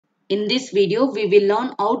In this video, we will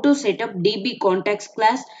learn how to set up DbContext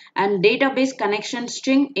class and database connection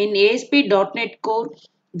string in ASP.NET Core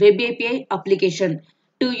Web API application.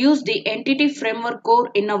 To use the Entity Framework Core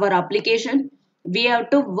in our application, we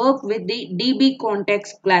have to work with the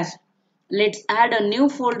DbContext class. Let's add a new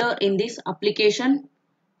folder in this application.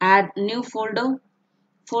 Add new folder.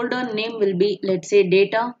 Folder name will be, let's say,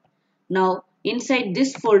 data. Now, inside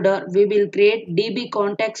this folder, we will create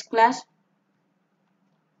DbContext class.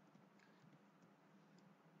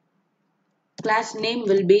 Class name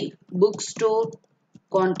will be bookstore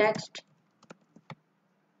context.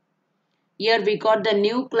 Here we got the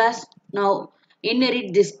new class. Now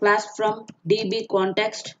inherit this class from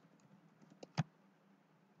DbContext.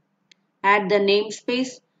 Add the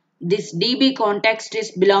namespace. This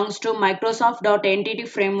DbContext belongs to Microsoft.Entity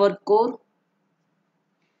Framework Core.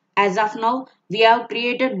 As of now, we have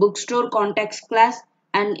created bookstore context class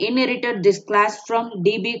and inherited this class from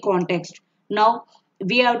DbContext. Now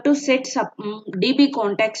we have to set some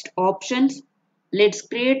DbContext options. Let's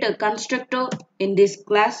create a constructor in this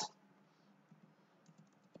class.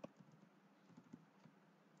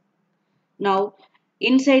 Now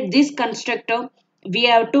inside this constructor, we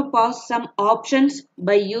have to pass some options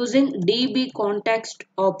by using DbContext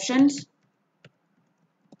options.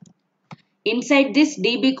 Inside this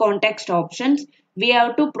DbContext options, we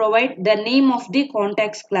have to provide the name of the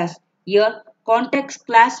context class. Here context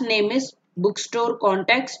class name is bookstore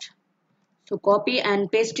context. So copy and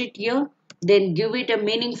paste it here. Then give it a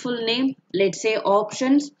meaningful name. Let's say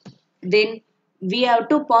options. Then we have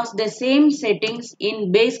to pass the same settings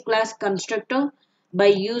in base class constructor. By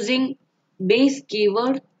using base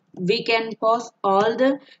keyword, we can pass all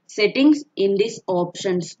the settings in these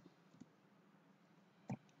options.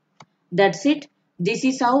 That's it. This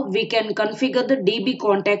is how we can configure the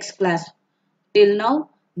DbContext class. Till now,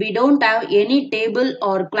 we don't have any table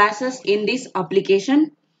or classes in this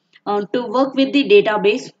application. To work with the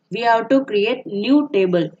database, we have to create new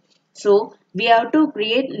table. So we have to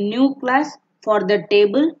create new class for the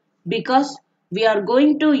table because we are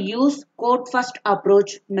going to use code first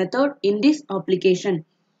approach method in this application.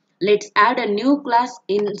 Let's add a new class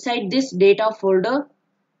inside this data folder.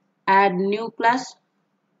 Add new class.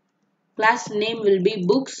 Class name will be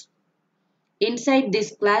books. Inside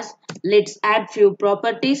this class, let's add few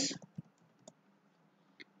properties.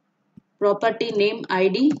 Property name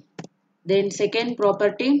ID. Then second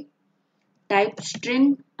property type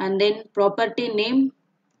string, and then property name,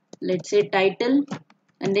 let's say title,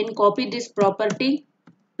 and then copy this property,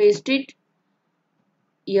 paste it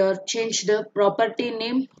here. Change the property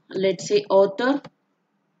name, let's say author.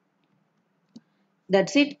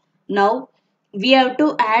 That's it. Now we have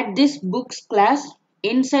to add this books class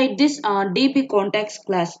inside this DbContext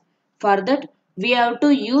class. For that we have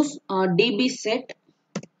to use DbSet.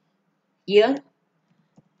 Here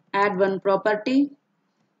add one property.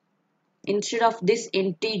 Instead of this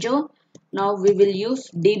integer, now we will use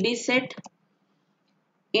DbSet.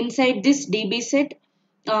 Inside this DbSet,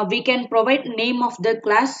 we can provide name of the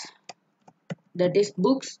class, that is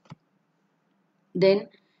books. Then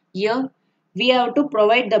here we have to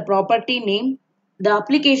provide the property name. The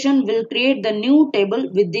application will create the new table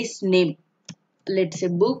with this name. Let's say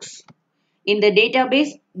books. In the database,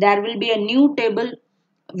 there will be a new table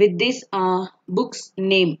with this books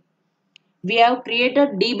name. We have created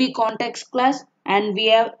DbContext class and we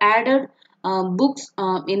have added books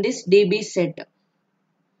in this DbSet.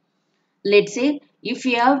 Let's say if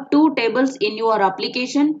you have two tables in your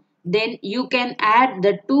application, then you can add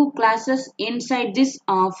the two classes inside this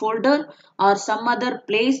folder or some other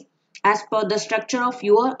place as per the structure of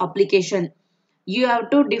your application. You have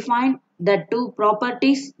to define the two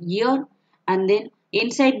properties here, and then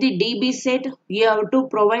inside the DbSet you have to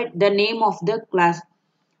provide the name of the class.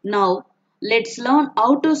 Now let's learn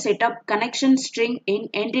how to set up connection string in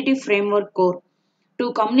Entity Framework Core.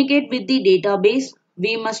 To communicate with the database,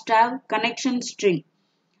 we must have connection string.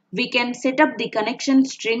 We can set up the connection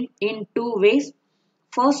string in two ways.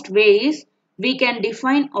 First way is we can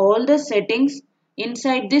define all the settings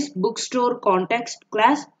inside this bookstore context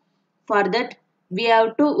class. For that, we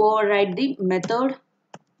have to override the method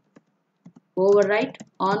override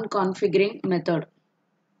on configuring method.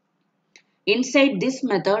 Inside this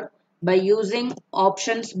method, by using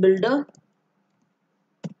options builder,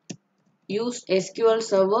 use SQL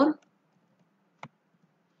Server.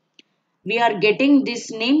 We are getting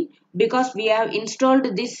this name because we have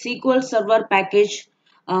installed this SQL Server package.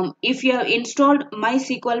 If you have installed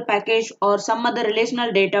MySQL package or some other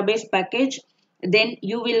relational database package, then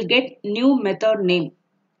you will get new method name.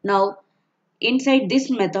 Now inside this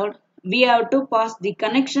method, we have to pass the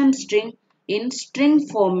connection string in string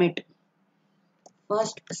format.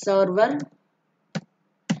 First server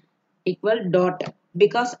equal dot,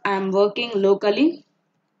 because I am working locally.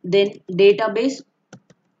 Then database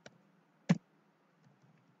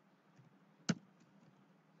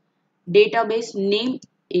name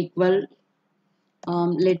equal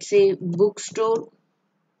let's say bookstore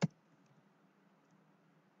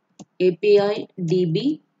API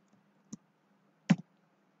DB.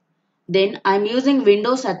 Then I'm using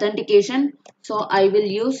Windows authentication, so I will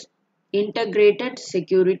use integrated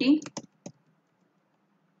security.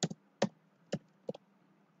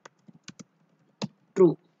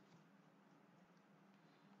 True.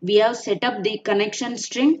 We have set up the connection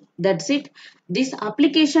string. That's it. This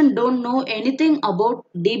application don't know anything about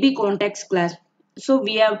DbContext class. So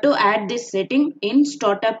we have to add this setting in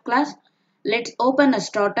startup class. Let's open a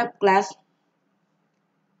startup class.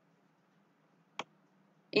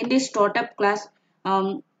 In this startup class,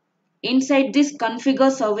 inside this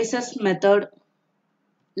configure services method,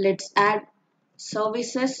 let's add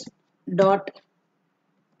services dot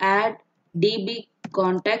add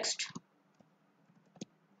DbContext.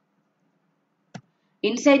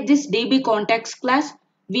 Inside this DbContext class,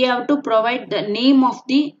 we have to provide the name of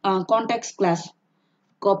the context class.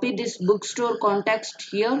 Copy this bookstore context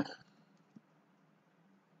here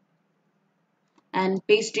and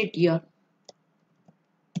paste it here.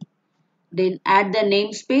 Then add the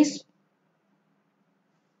namespace.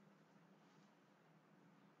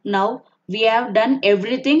 Now we have done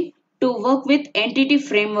everything to work with entity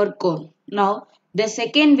framework code. Now the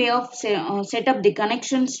second way of set up the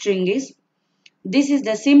connection string is, this is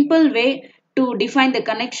the simple way to define the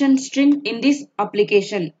connection string in this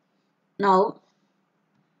application. Now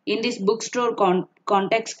in this bookstore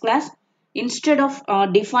context class, instead of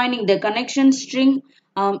defining the connection string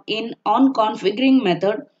in on configuring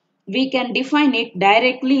method, we can define it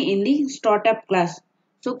directly in the startup class.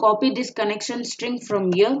 So copy this connection string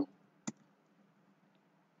from here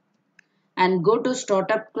and go to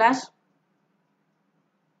startup class.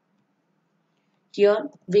 Here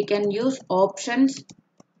we can use options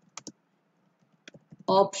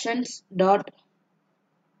dot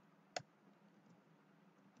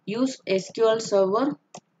use SQL Server.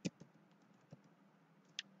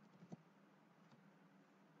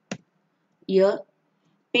 Here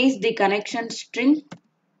paste the connection string,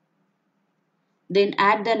 then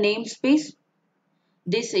add the namespace.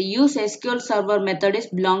 This use SQL Server method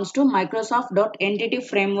belongs to Microsoft.Entity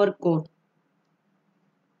Framework code.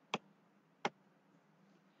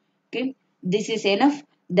 Okay, this is enough.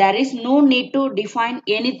 There is no need to define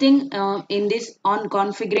anything in this on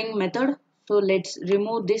configuring method. So let's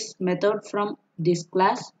remove this method from this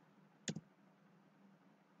class.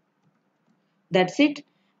 That's it.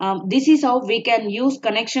 This is how we can use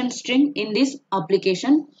connection string in this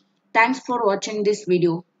application. Thanks for watching this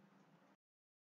video.